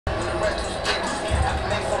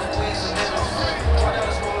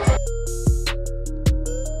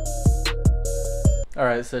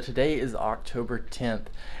Alright, so today is October 10th,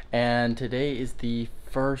 and today is the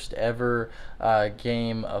first ever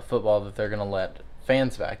game of football that they're going to let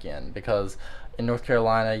fans back in, because in North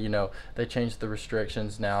Carolina, you know, they changed the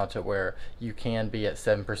restrictions now to where you can be at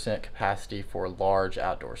 7% capacity for large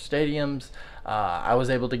outdoor stadiums. I was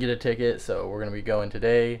able to get a ticket, so we're going to be going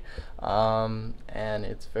today, and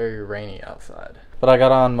it's very rainy outside. But I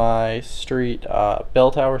got on my street bell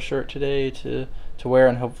tower shirt today to wear,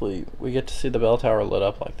 and hopefully we get to see the bell tower lit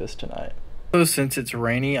up like this tonight. So since it's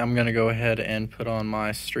rainy, I'm going to go ahead and put on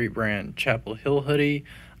my street brand Chapel Hill hoodie.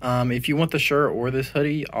 If you want the shirt or this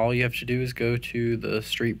hoodie, all you have to do is go to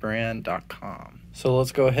thestreetbrand.com. So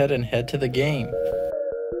let's go ahead and head to the game.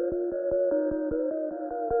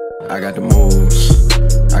 I got the moves,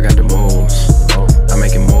 I'm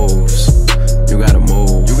making moves, you gotta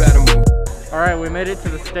move, Alright, we made it to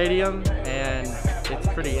the stadium, and it's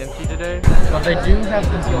pretty empty today. But they do have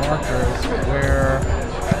these markers where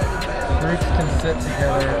groups can sit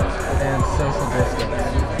together and social distance.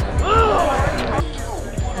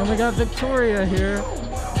 And we got Victoria here,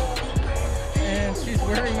 and she's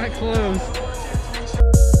wearing my clothes.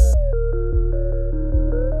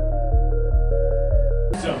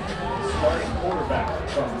 So, starting quarterback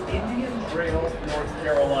from Indian Trail, North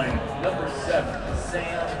Carolina, number 7,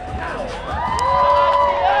 Sam Howell.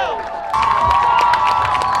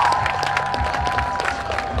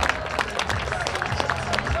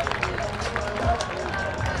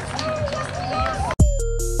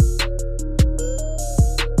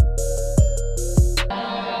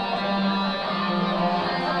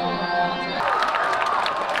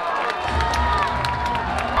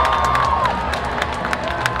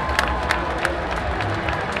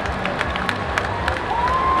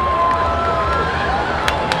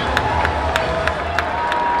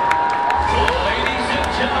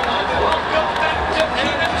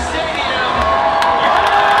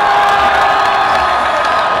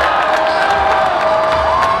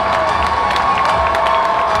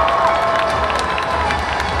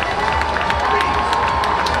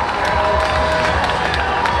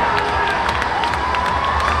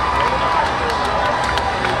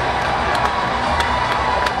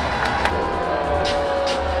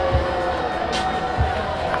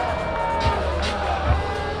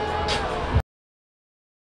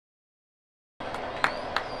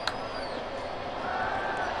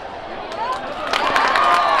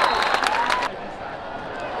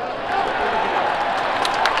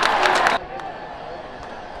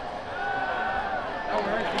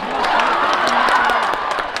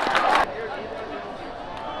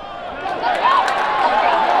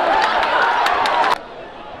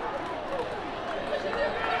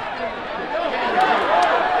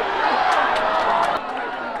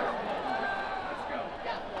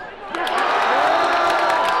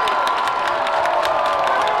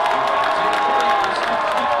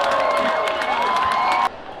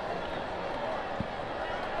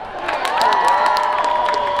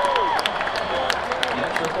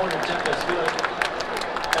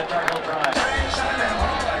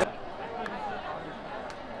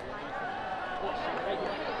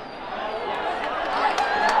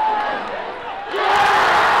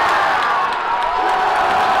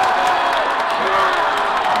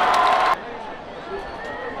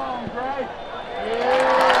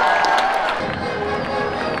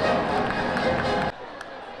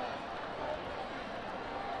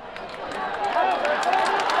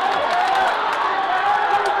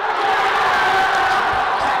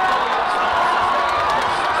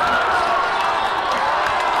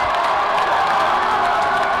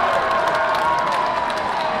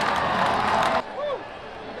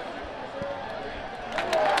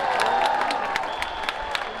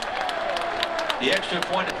 The extra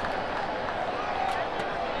point.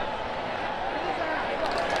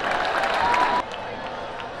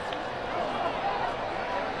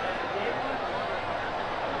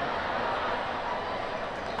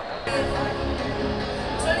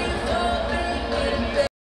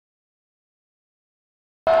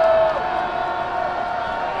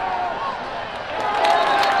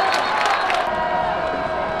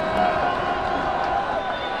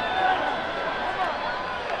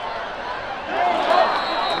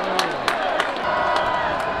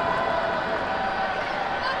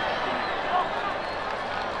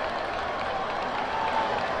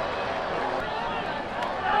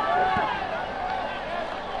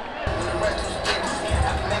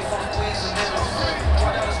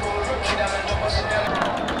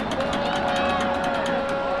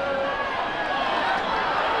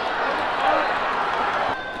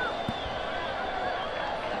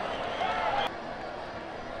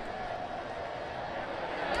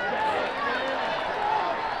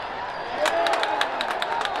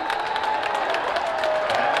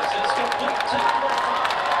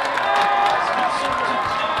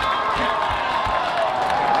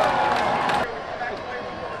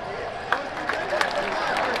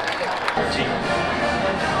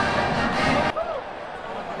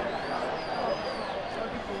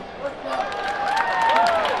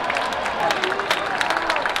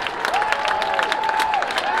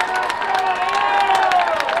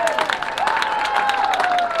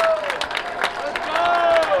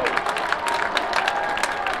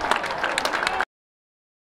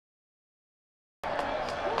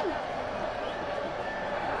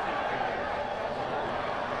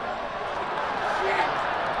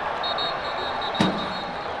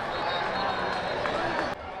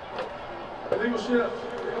 shift.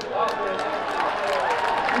 Offense.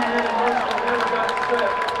 Never got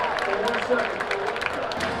set for 1 second.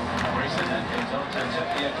 Grayson Atkins on 10 set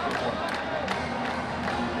the extra point.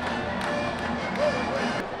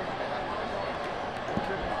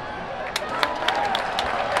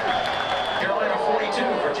 Carolina 42,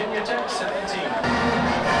 Virginia Tech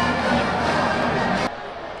 17.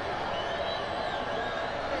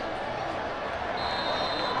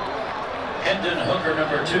 Hendon Hooker,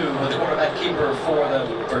 number 2, the quarterback keeper for the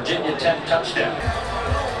Virginia Tech touchdown.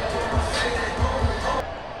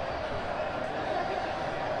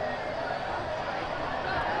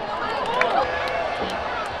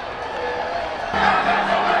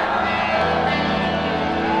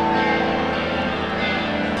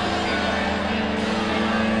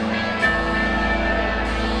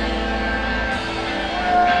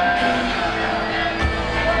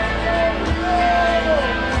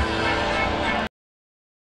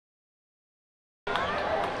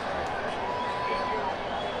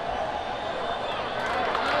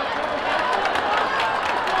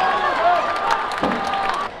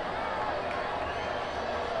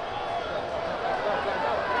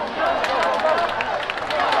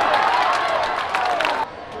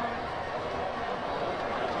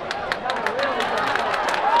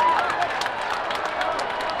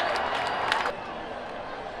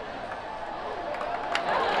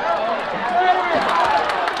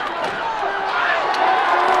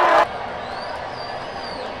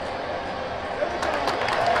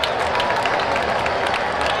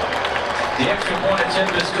 The extra point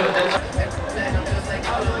attempt is good.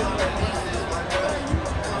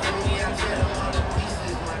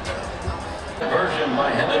 The version by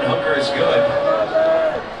Hendon Hooker is good.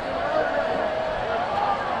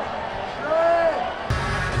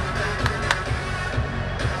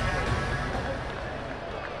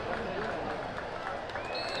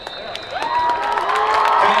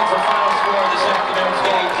 Fans, the final score of this afternoon's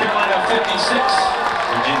game, Carolina 56,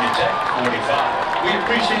 Virginia Tech 45. We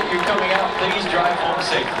appreciate you coming out. Please drive home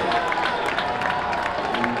safely.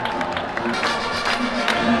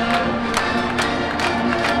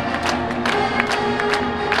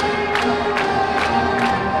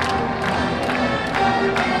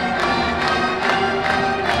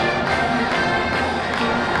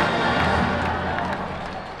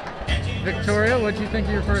 Victoria, what do you think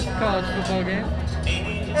of your first college football game?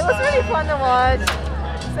 It was really fun to watch.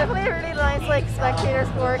 It's definitely a really nice spectator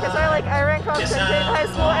sport because I ran cross country in high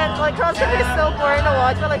school and cross country is so boring to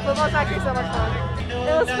watch, but football is actually so much fun.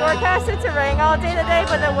 It was forecasted to rain all day today,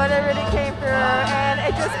 but the weather really came through and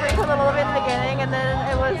it just sprinkled a little bit in the beginning and then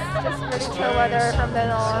it was just really chill weather from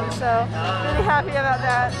then on. So really happy about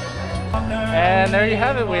that. And there you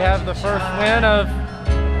have it. We have the first win of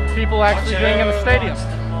people actually being in the stadium.